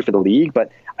would be for the league,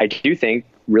 but I do think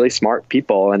really smart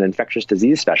people and infectious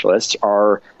disease specialists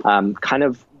are kind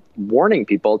of warning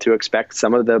people to expect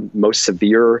some of the most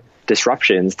severe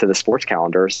disruptions to the sports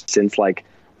calendar since like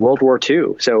World War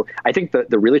II. So I think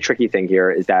the really tricky thing here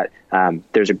is that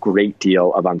there's a great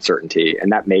deal of uncertainty,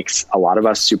 and that makes a lot of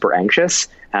us super anxious.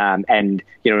 And,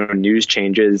 news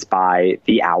changes by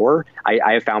the hour.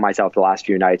 I have found myself the last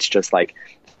few nights just like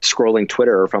scrolling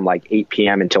Twitter from like 8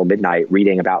 p.m. until midnight,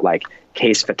 reading about like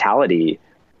case fatality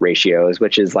ratios,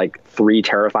 which is like 3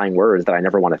 terrifying words that I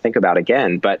never want to think about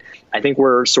again. But I think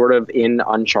we're sort of in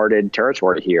uncharted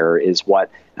territory here is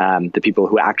what the people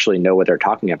who actually know what they're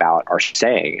talking about are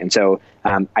saying. And so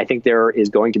I think there is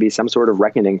going to be some sort of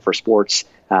reckoning for sports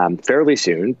fairly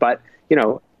soon. But,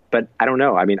 but I don't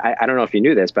know. I mean, I don't know if you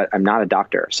knew this, but I'm not a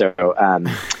doctor. So,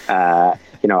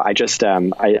 I just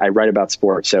I write about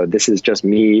sports. So this is just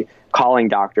me calling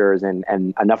doctors and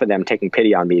enough of them taking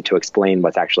pity on me to explain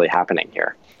what's actually happening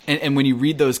here. And when you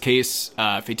read those case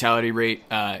fatality rate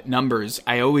numbers,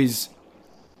 I always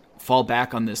fall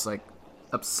back on this like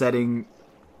upsetting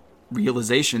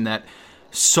realization that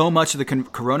so much of the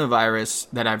coronavirus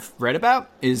that I've read about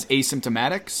is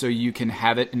asymptomatic. So you can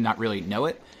have it and not really know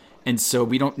it. And so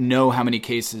we don't know how many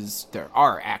cases there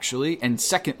are actually. And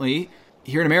secondly,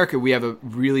 here in America, we have a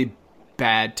really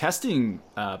bad testing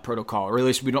protocol, or at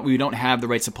least we don't have the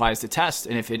right supplies to test.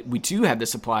 And if we do have the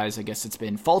supplies, I guess it's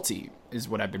been faulty, is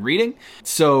what I've been reading.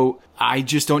 So I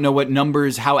just don't know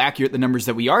how accurate the numbers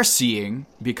that we are seeing,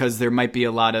 because there might be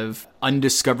a lot of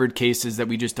undiscovered cases that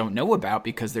we just don't know about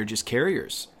because they're just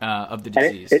carriers of the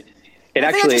disease.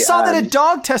 I just saw that a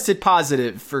dog tested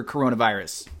positive for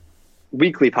coronavirus.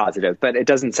 Weekly positive, but it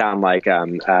doesn't sound like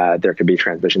there could be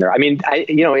transmission there. I mean,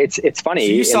 it's funny.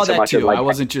 So you saw that too. Like, I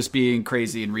wasn't just being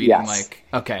crazy and reading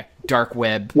dark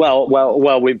web.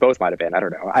 Well, we both might have been. I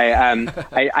don't know.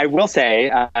 I will say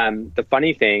the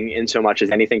funny thing, in so much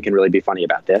as anything can really be funny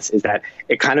about this, is that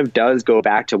it kind of does go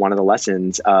back to one of the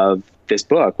lessons of this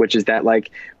book, which is that like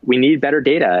we need better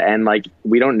data, and like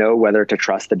we don't know whether to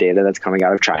trust the data that's coming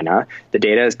out of China. The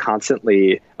data is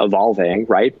constantly evolving,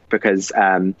 right? Because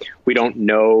we don't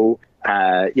know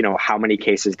how many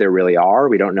cases there really are.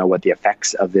 We don't know what the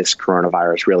effects of this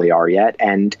coronavirus really are yet,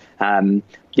 and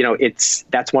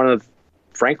that's one of,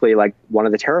 frankly, like one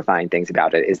of the terrifying things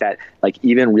about it is that like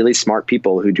even really smart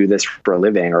people who do this for a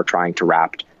living are trying to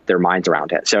wrap their minds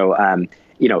around it. So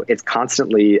it's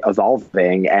constantly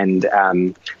evolving, and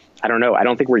I don't know. I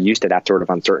don't think we're used to that sort of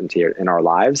uncertainty in our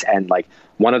lives. And like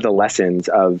one of the lessons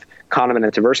of Kahneman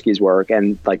and Tversky's work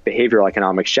and like behavioral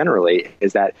economics generally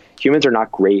is that humans are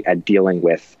not great at dealing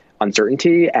with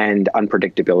uncertainty and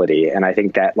unpredictability. And I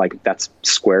think that like that's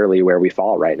squarely where we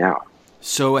fall right now.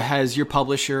 So has your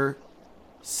publisher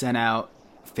sent out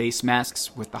face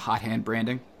masks with the Hot Hand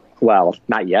branding? Well,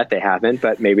 not yet. They haven't,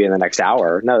 but maybe in the next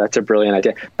hour. No, that's a brilliant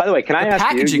idea. By the way, can I ask you?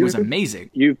 The packaging was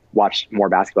amazing. You've watched more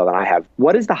basketball than I have.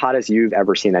 What is the hottest you've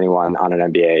ever seen anyone on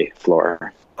an NBA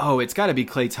floor? Oh, it's got to be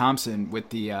Klay Thompson with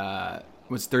the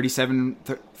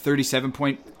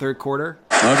 37-point third quarter.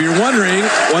 If you're wondering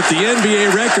what the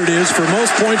NBA record is for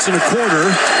most points in a quarter,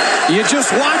 you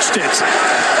just watched it.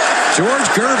 George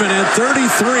Gervin had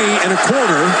 33 and a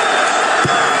quarter,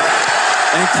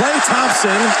 and Klay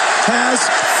Thompson has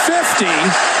 50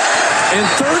 and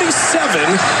 37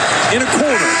 in a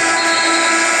quarter.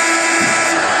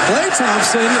 Klay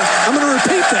Thompson, I'm going to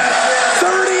repeat that,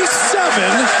 37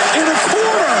 in a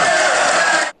quarter.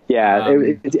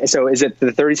 Yeah. So is it the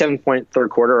 37-point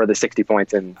third quarter or the 60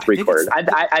 points in three quarters?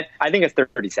 I think it's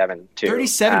 37 too.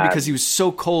 37 because he was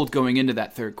so cold going into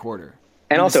that third quarter.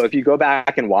 And also, if you go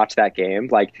back and watch that game,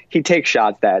 like he takes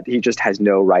shots that he just has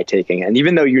no right taking. And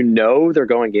even though you know they're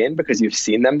going in because you've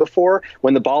seen them before,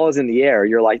 when the ball is in the air,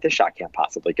 you're like, this shot can't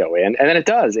possibly go in. And then it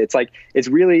does. It's like it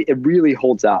really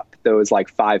holds up those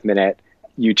like 5-minute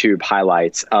YouTube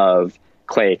highlights of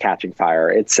Klay catching fire.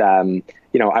 It's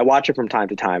I watch it from time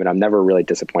to time and I'm never really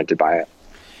disappointed by it.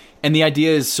 And the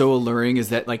idea is so alluring, is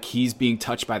that like he's being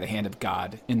touched by the hand of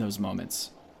God in those moments.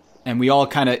 And we all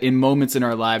kind of, in moments in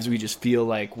our lives, we just feel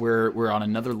like we're on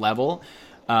another level.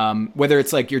 Whether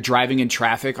it's like you're driving in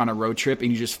traffic on a road trip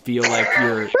and you just feel like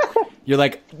you're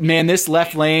like, man, this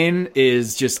left lane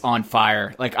is just on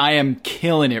fire. Like I am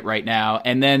killing it right now.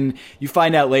 And then you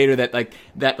find out later that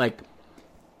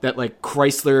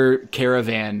Chrysler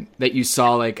Caravan that you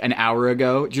saw like an hour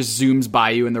ago just zooms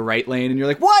by you in the right lane and you're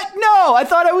like, what? No, I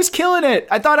thought I was killing it.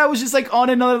 I thought I was just like on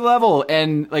another level.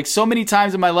 And like so many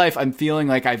times in my life, I'm feeling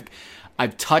like I've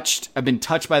been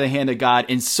touched by the hand of God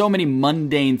in so many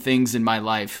mundane things in my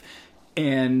life.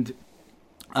 And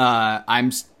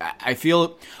I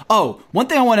feel, one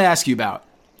thing I want to ask you about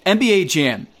NBA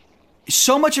Jam.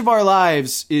 So much of our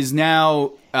lives is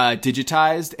now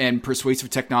digitized and persuasive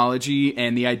technology,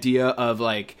 and the idea of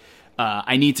like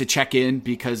I need to check in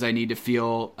because I need to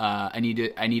feel I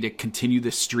need to continue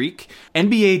the streak.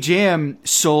 NBA Jam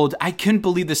sold, I couldn't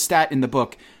believe the stat in the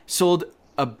book, sold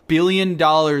 $1 billion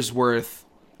worth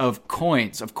of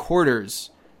coins, of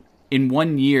quarters, in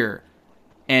 1 year,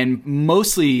 and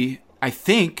mostly I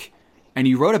think, and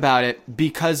you wrote about it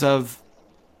because of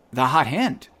the hot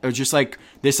hand, or just like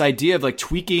this idea of like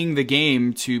tweaking the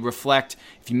game to reflect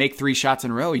if you make 3 shots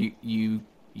in a row, you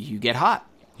get hot.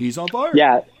 He's on fire.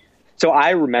 Yeah. So I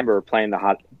remember playing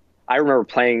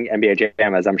NBA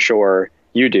Jam, as I'm sure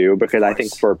you do, because I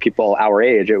think for people our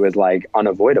age, it was like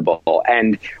unavoidable.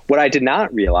 And what I did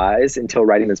not realize until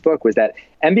writing this book was that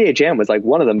NBA Jam was like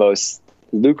one of the most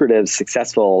lucrative,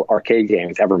 successful arcade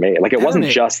games ever made. Like it wasn't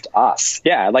just us.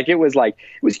 Yeah. Like it was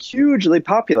hugely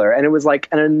popular, and it was like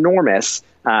an enormous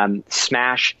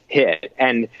smash hit.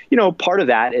 And, part of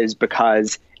that is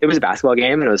because it was a basketball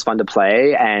game and it was fun to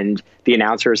play, and the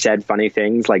announcer said funny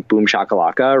things like boom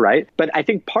shakalaka, right? But I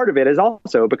think part of it is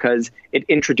also because it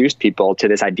introduced people to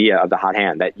this idea of the hot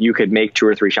hand, that you could make 2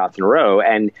 or 3 shots in a row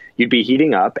and you'd be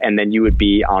heating up and then you would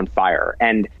be on fire.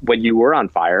 And when you were on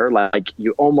fire, like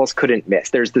you almost couldn't miss.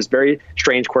 There's this very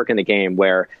strange quirk in the game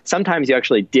where sometimes you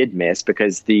actually did miss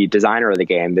because the designer of the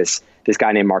game, this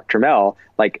guy named Mark Trammell,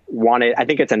 wanted, I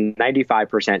think it's a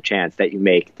 95% chance that you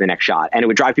make the next shot. And it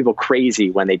would drive people crazy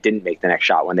when they didn't make the next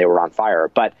shot when they were on fire.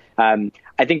 But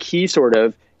I think he sort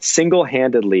of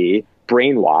single-handedly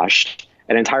brainwashed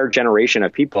an entire generation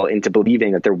of people into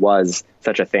believing that there was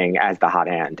such a thing as the hot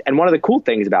hand. And one of the cool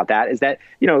things about that is that,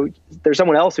 there's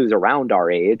someone else who's around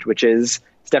our age, which is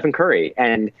Stephen Curry.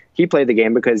 And he played the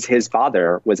game because his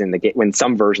father was in the game, in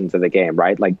some versions of the game,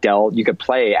 right? Like Dell, you could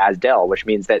play as Dell, which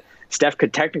means that Steph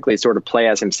could technically sort of play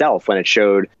as himself when it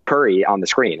showed Curry on the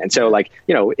screen. And so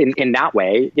in that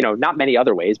way, not many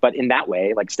other ways, but in that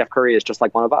way, like Steph Curry is just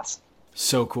like one of us.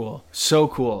 So cool. So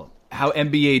cool. How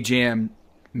NBA Jam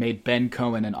made Ben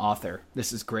Cohen an author.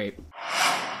 This is great.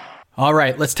 All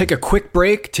right, let's take a quick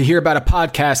break to hear about a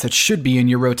podcast that should be in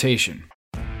your rotation.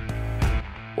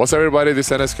 What's up, everybody?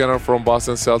 This is Enes Kanter from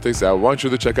Boston Celtics. I want you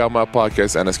to check out my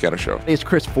podcast, Enes Kanter Show. It's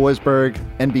Chris Forsberg,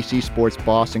 NBC Sports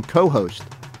Boston, co-host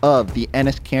of the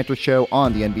Enes Kanter Show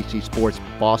on the NBC Sports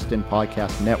Boston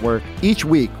Podcast Network. Each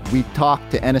week, we talk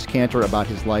to Enes Kanter about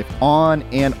his life on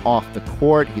and off the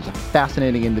court. He's a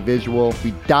fascinating individual.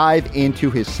 We dive into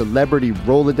his celebrity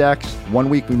Rolodex. One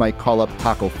week, we might call up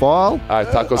Taco Fall. All right,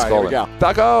 Taco's calling.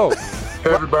 Taco! Hey,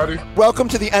 everybody. Welcome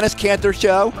to the Enes Kanter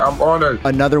Show. I'm honored.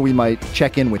 Another, we might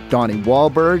check in with Donnie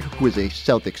Wahlberg, who is a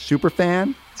Celtics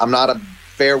superfan. I'm not a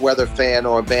fair weather fan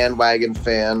or a bandwagon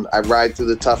fan. I ride through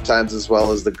the tough times as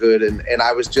well as the good, and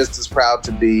I was just as proud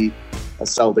to be a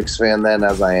Celtics fan then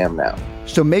as I am now.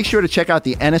 So make sure to check out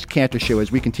the Enes Kanter Show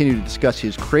as we continue to discuss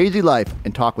his crazy life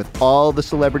and talk with all the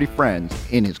celebrity friends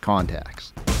in his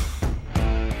contacts.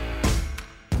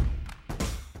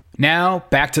 Now,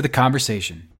 back to the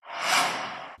conversation.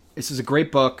 This is a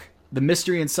great book, The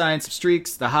Mystery and Science of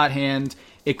Streaks, The Hot Hand.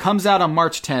 It comes out on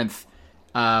March 10th,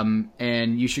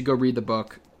 and you should go read the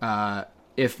book,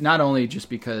 if not only just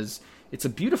because it's a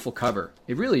beautiful cover.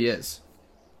 It really is.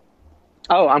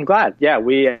 Oh, I'm glad. Yeah,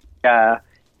 we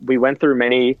went through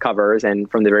many covers,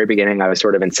 and from the very beginning, I was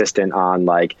sort of insistent on,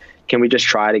 can we just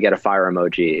try to get a fire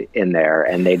emoji in there?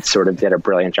 And they sort of did a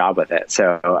brilliant job with it.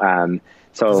 So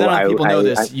people know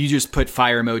this. You just put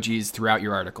fire emojis throughout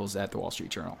your articles at the Wall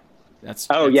Street Journal. That's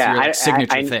your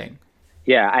signature thing.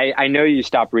 Yeah, I know you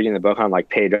stopped reading the book on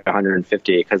page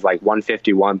 150 because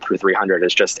 151 through 300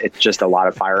 is just a lot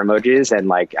of fire emojis, and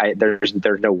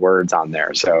there's no words on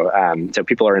there. So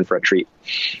people are in for a treat.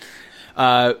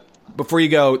 Before you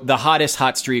go, the hottest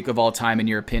hot streak of all time in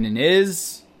your opinion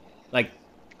is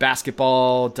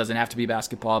basketball. Doesn't have to be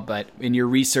basketball, but in your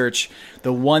research,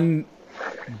 the one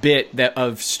bit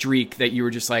of streak that you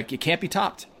were just like, it can't be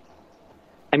topped?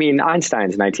 I mean,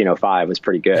 Einstein's 1905 was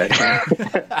pretty good.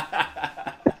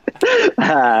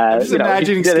 I'm just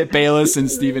imagining Skip Bayless and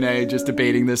Stephen A. just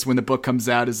debating this when the book comes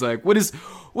out. Is like, what is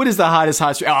the hottest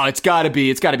hot streak? Oh, it's got to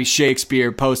be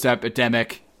Shakespeare,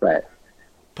 post-epidemic, right?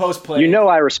 Post-play.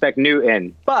 I respect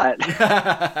Newton, but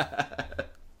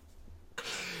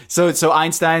so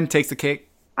Einstein takes the cake.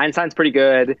 Einstein's pretty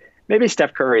good. Maybe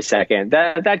Steph Curry second.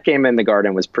 That game in the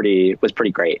Garden was pretty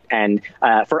great, and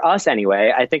for us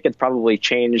anyway, I think it's probably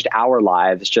changed our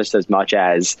lives just as much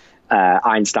as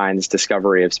Einstein's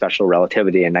discovery of special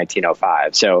relativity in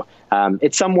 1905. So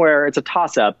it's a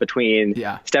toss-up between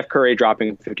Steph Curry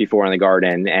dropping 54 in the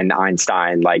Garden and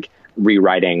Einstein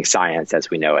rewriting science as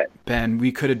we know it. Ben,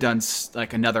 we could have done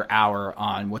another hour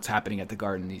on what's happening at the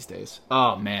Garden these days.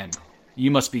 Oh man, you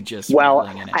must be just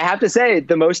reveling in it. I have to say,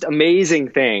 the most amazing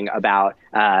thing about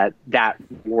that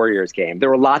Warriors game, there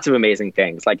were lots of amazing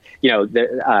things.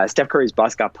 Steph Curry's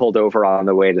bus got pulled over on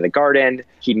the way to the Garden.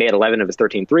 He made 11 of his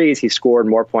 13 threes. He scored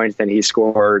more points than he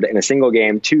scored in a single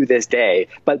game to this day.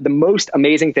 But the most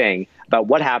amazing thing about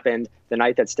what happened the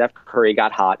night that Steph Curry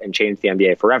got hot and changed the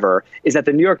NBA forever is that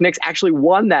the New York Knicks actually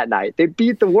won that night. They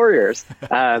beat the Warriors.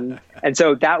 And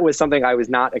so that was something I was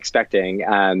not expecting.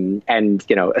 And,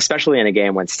 especially in a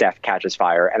game when Steph catches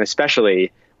fire, and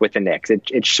especially with the Knicks,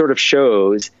 it sort of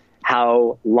shows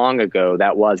how long ago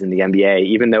that was in the NBA,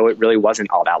 even though it really wasn't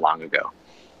all that long ago.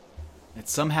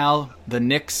 It's somehow the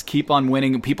Knicks keep on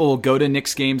winning. People will go to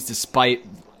Knicks games despite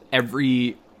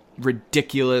every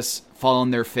ridiculous fall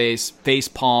on their face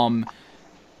palm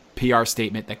PR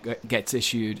statement that gets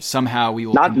issued. Somehow we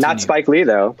will not Spike Lee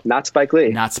though. Not Spike Lee.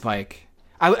 Not Spike.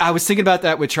 I was thinking about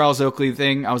that with Charles Oakley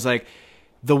thing. I was like,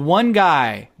 the one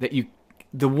guy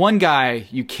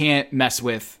you can't mess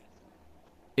with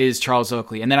is Charles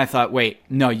Oakley. And then I thought, wait,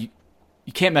 no, you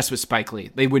can't mess with Spike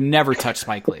Lee. They would never touch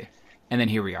Spike Lee. And then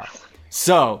here we are.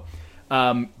 So,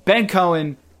 Ben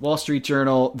Cohen, Wall Street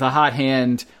Journal, The Hot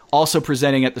Hand, also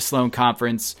presenting at the Sloan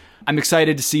Conference. I'm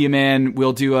excited to see you, man.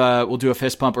 We'll do a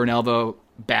fist pump or an elbow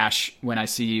bash when I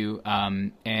see you.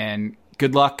 And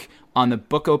good luck on the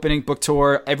book opening, book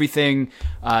tour, everything.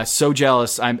 So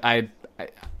jealous. I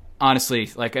honestly,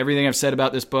 everything I've said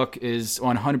about this book is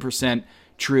 100%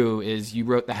 true. Is you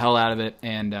wrote the hell out of it,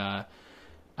 and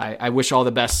I wish all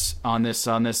the best on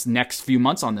this next few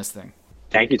months on this thing.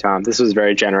 Thank you, Tom. This was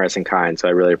very generous and kind, so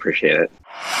I really appreciate it.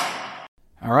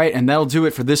 All right, and that'll do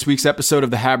it for this week's episode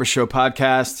of the Haber Show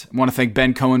podcast. I want to thank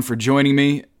Ben Cohen for joining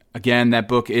me. Again, that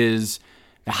book is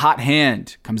The Hot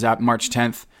Hand. Comes out March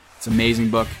 10th. It's an amazing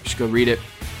book. You should go read it.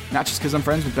 Not just because I'm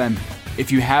friends with Ben. If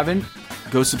you haven't,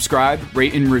 go subscribe,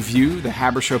 rate and review the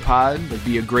Haber Show pod. That'd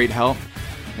be a great help.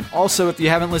 And also, if you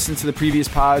haven't listened to the previous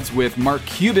pods with Mark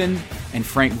Cuban and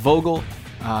Frank Vogel,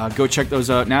 go check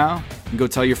those out now and go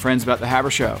tell your friends about the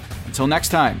Haber Show. Until next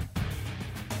time,